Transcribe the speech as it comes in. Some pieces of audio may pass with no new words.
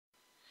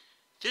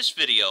This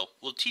video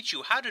will teach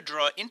you how to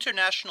draw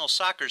international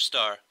soccer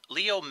star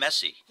Leo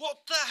Messi. What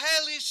the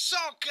hell is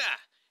soccer?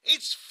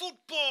 It's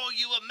football,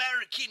 you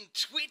American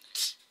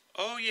twit.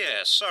 Oh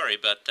yeah, sorry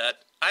about that.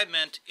 I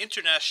meant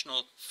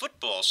international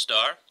football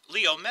star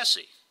Leo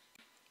Messi.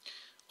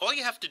 All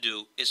you have to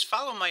do is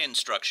follow my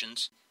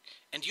instructions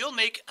and you'll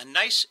make a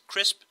nice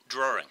crisp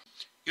drawing.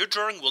 Your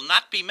drawing will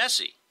not be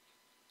messy.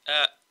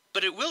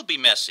 But it will be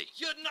messy.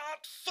 You're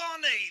not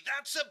funny.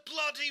 That's a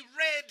bloody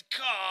red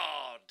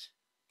card.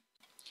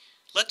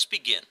 Let's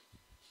begin.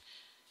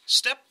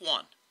 Step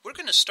 1. We're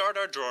going to start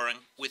our drawing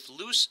with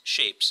loose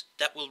shapes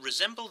that will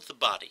resemble the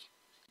body.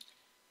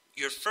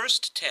 Your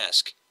first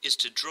task is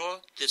to draw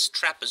this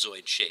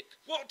trapezoid shape.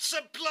 What's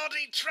a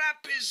bloody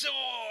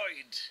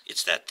trapezoid?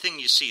 It's that thing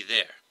you see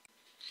there.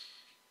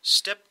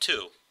 Step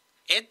 2.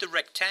 Add the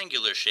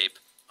rectangular shape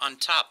on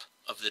top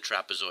of the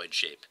trapezoid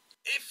shape.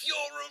 If you're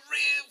a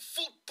real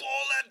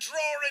footballer,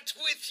 draw it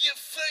with your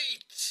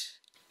feet.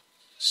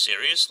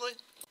 Seriously?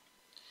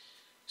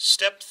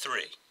 Step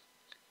 3.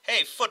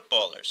 Hey,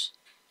 footballers.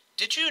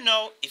 Did you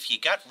know if you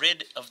got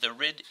rid of the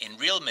rid in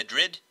Real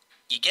Madrid,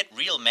 you get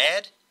real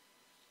mad?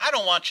 I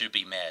don't want you to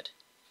be mad.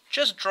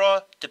 Just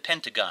draw the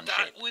pentagon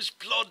shape. That was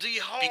bloody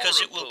horrible.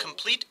 Because it will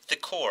complete the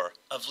core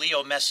of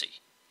Leo Messi,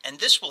 and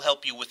this will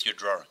help you with your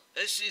drawing.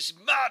 This is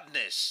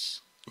madness.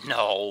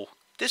 No,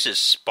 this is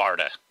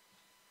Sparta.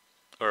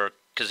 Or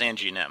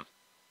Kazanjinem.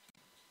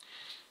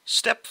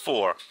 Step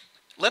 4.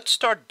 Let's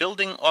start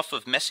building off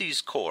of Messi's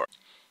core.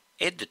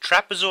 Add the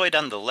trapezoid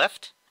on the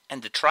left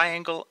and the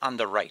triangle on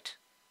the right.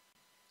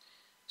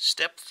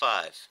 Step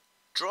 5.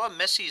 Draw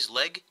Messi's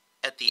leg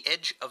at the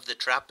edge of the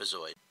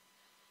trapezoid.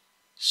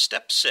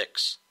 Step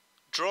 6.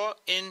 Draw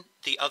in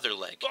the other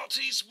leg. But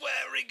he's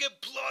wearing a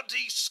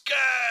bloody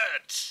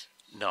skirt.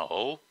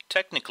 No,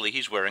 technically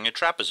he's wearing a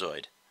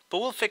trapezoid, but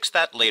we'll fix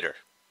that later.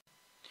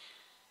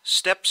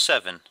 Step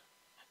 7.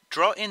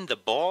 Draw in the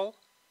ball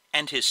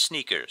and his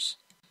sneakers.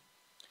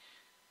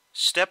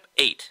 Step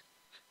 8.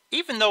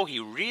 Even though he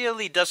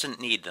really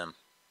doesn't need them,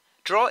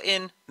 draw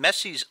in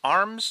Messi's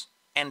arms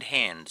and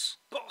hands.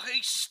 But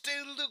he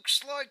still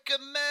looks like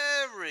a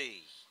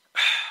Mary.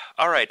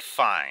 Alright,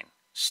 fine.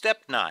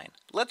 Step 9.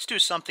 Let's do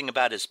something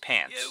about his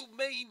pants. You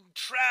mean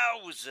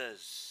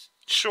trousers?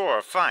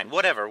 Sure, fine,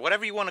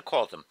 whatever you want to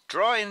call them.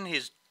 Draw in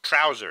his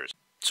trousers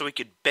so he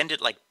could bend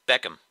it like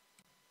Beckham.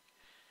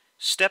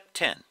 Step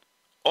 10.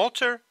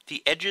 Alter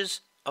the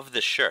edges of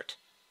the shirt.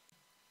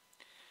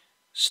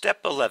 Step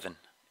 11.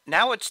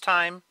 Now it's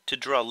time to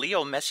draw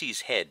Leo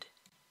Messi's head.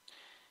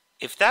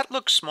 If that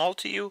looks small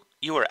to you,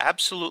 you are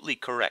absolutely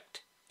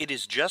correct. It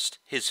is just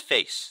his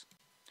face.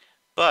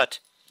 But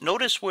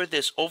notice where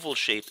this oval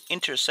shape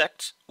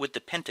intersects with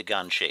the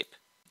pentagon shape.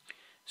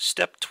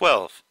 Step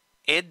 12.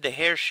 Add the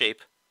hair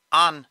shape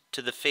on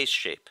to the face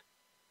shape.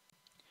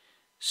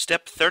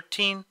 Step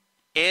 13.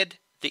 Add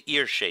the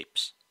ear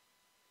shapes.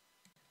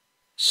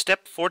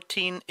 Step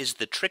 14 is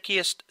the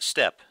trickiest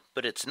step,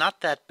 but it's not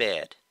that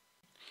bad.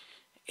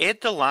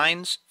 Add the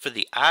lines for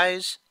the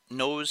eyes,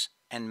 nose,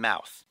 and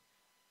mouth.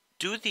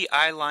 Do the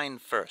eye line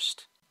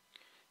first.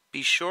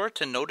 Be sure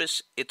to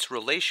notice its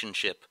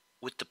relationship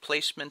with the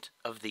placement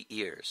of the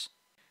ears.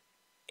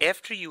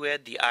 After you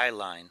add the eye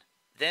line,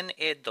 then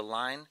add the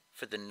line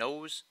for the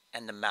nose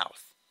and the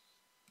mouth.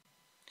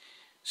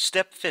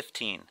 Step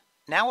 15.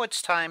 Now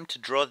it's time to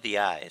draw the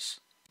eyes.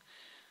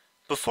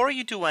 Before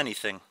you do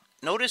anything,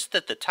 notice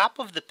that the top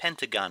of the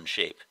pentagon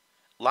shape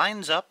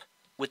lines up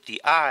with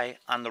the eye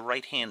on the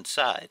right-hand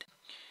side.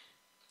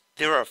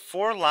 There are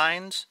 4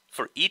 lines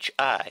for each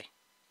eye,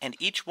 and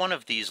each one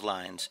of these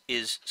lines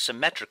is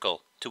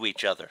symmetrical to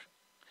each other.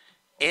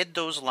 Add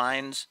those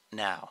lines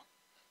now.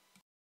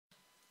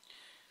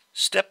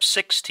 Step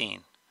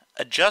 16.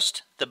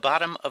 Adjust the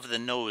bottom of the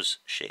nose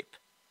shape.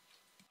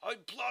 I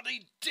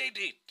bloody did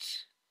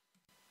it.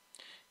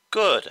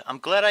 Good, I'm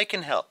glad I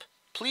can help.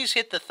 Please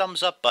hit the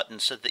thumbs up button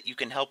so that you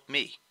can help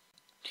me.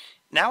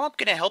 Now I'm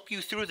going to help you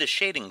through the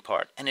shading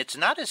part, and it's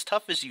not as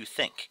tough as you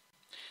think.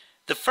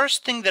 The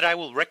first thing that I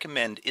will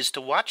recommend is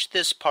to watch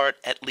this part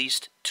at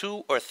least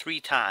 2 or 3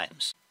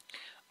 times.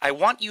 I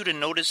want you to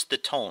notice the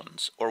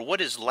tones, or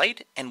what is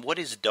light and what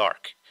is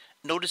dark.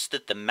 Notice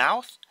that the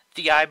mouth,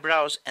 the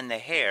eyebrows, and the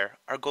hair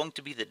are going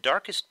to be the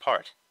darkest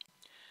part.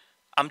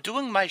 I'm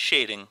doing my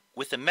shading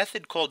with a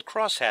method called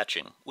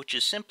cross-hatching, which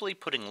is simply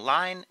putting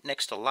line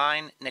next to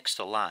line next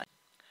to line.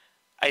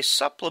 I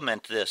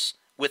supplement this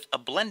with a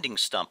blending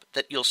stump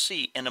that you'll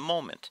see in a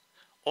moment.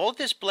 All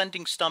this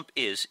blending stump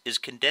is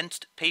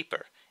condensed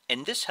paper,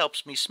 and this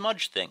helps me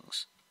smudge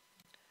things.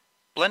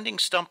 Blending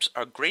stumps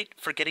are great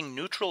for getting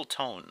neutral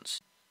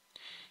tones.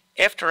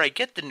 After I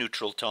get the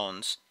neutral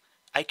tones,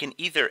 I can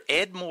either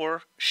add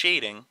more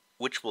shading,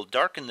 which will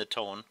darken the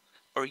tone,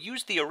 or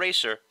use the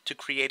eraser to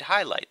create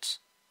highlights.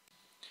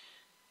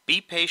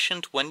 Be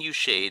patient when you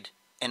shade,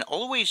 and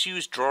always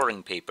use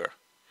drawing paper,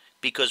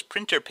 because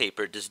printer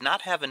paper does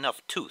not have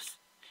enough tooth,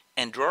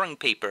 and drawing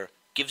paper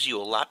gives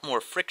you a lot more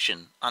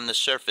friction on the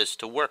surface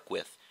to work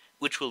with,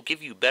 which will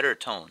give you better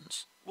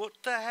tones. What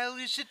the hell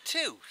is a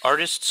tooth?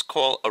 Artists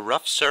call a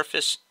rough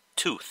surface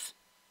tooth.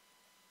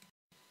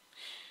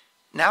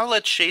 Now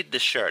let's shade the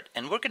shirt,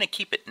 and we're going to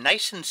keep it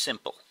nice and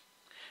simple.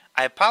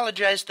 I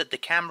apologize that the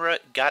camera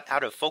got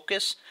out of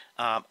focus.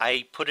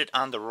 I put it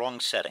on the wrong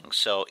setting,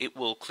 so it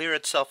will clear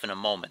itself in a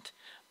moment.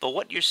 But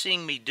what you're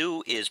seeing me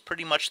do is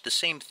pretty much the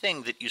same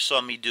thing that you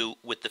saw me do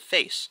with the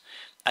face.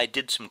 I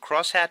did some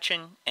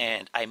cross-hatching,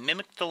 and I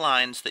mimicked the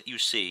lines that you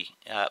see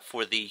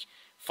for the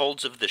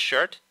folds of the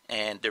shirt,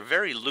 and they're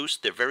very loose,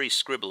 they're very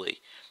scribbly.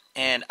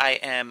 And I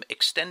am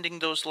extending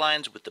those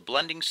lines with the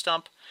blending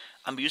stump.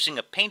 I'm using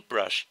a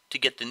paintbrush to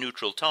get the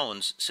neutral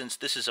tones, since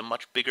this is a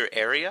much bigger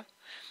area.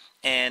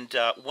 And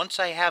once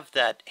I have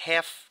that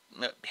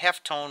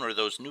half tone or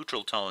those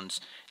neutral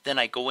tones, then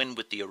I go in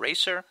with the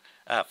eraser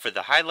for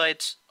the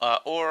highlights,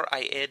 or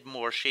I add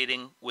more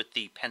shading with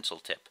the pencil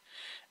tip.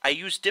 I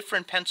used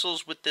different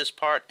pencils with this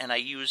part, and I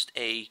used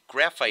a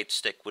graphite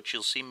stick, which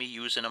you'll see me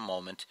use in a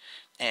moment,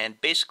 and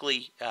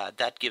basically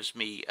that gives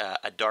me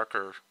a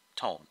darker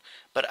tone.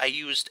 But I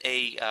used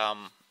a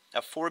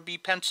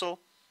 4B pencil,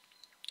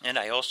 and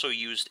I also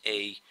used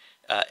a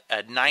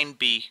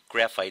 9B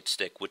graphite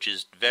stick, which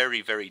is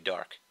very, very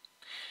dark.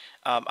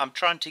 I'm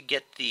trying to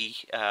get the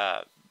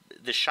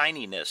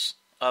shininess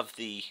of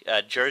the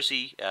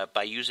jersey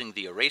by using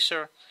the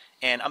eraser,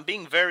 and I'm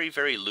being very,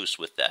 very loose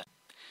with that.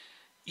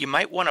 You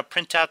might want to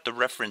print out the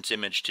reference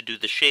image to do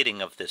the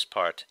shading of this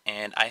part,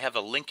 and I have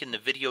a link in the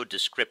video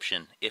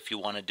description if you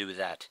want to do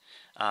that.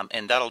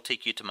 And that'll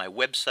take you to my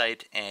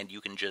website, and you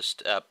can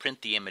just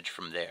print the image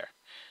from there.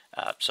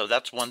 So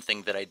that's one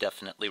thing that I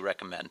definitely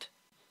recommend.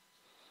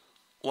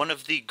 One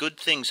of the good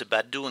things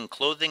about doing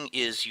clothing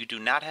is you do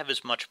not have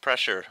as much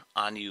pressure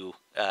on you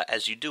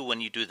as you do when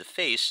you do the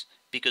face,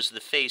 because the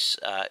face,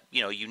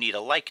 you need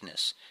a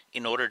likeness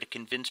in order to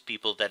convince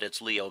people that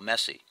it's Leo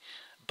Messi.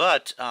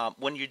 But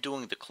when you're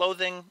doing the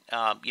clothing,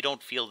 you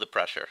don't feel the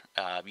pressure.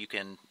 You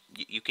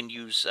can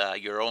use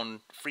your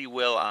own free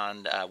will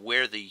on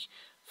where the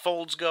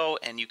folds go,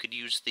 and you could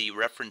use the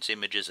reference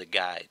image as a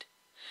guide.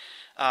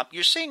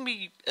 You're seeing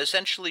me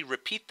essentially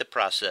repeat the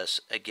process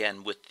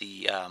again with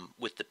the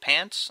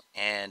pants,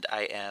 and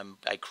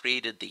I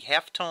created the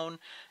halftone,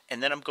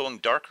 and then I'm going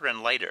darker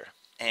and lighter.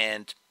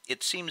 And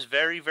it seems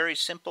very, very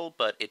simple,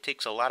 but it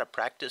takes a lot of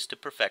practice to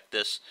perfect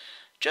this.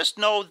 Just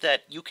know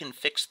that you can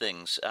fix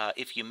things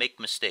if you make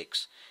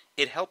mistakes.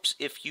 It helps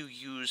if you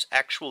use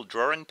actual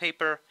drawing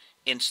paper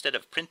instead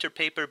of printer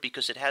paper,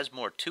 because it has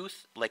more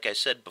tooth, like I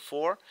said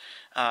before,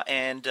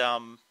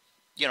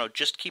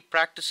 just keep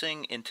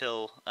practicing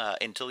until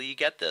you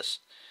get this.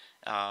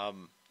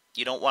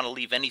 You don't want to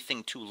leave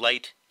anything too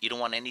light. You don't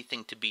want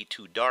anything to be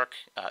too dark.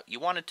 You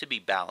want it to be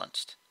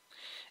balanced.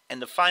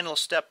 And the final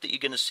step that you're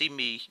going to see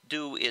me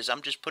do is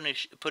I'm just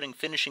putting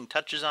finishing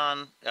touches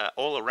on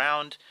all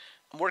around.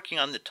 I'm working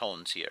on the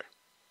tones here.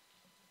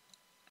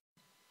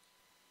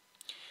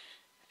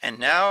 And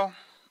now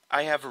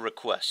I have a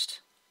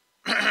request.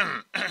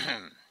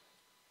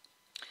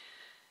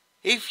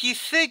 If you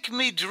think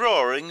me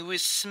drawing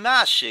was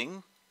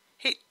smashing,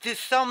 hit the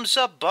thumbs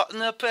up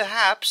button, or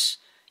perhaps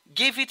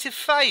give it a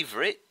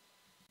favourite.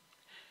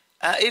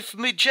 If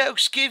me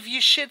jokes give you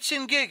shits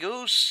and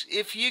giggles,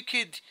 if you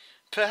could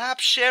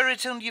perhaps share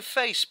it on your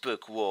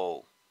Facebook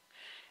wall.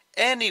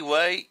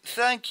 Anyway,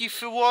 thank you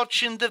for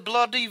watching the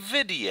bloody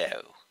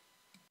video.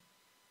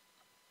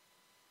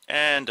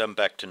 And I'm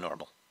back to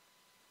normal.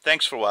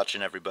 Thanks for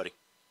watching, everybody.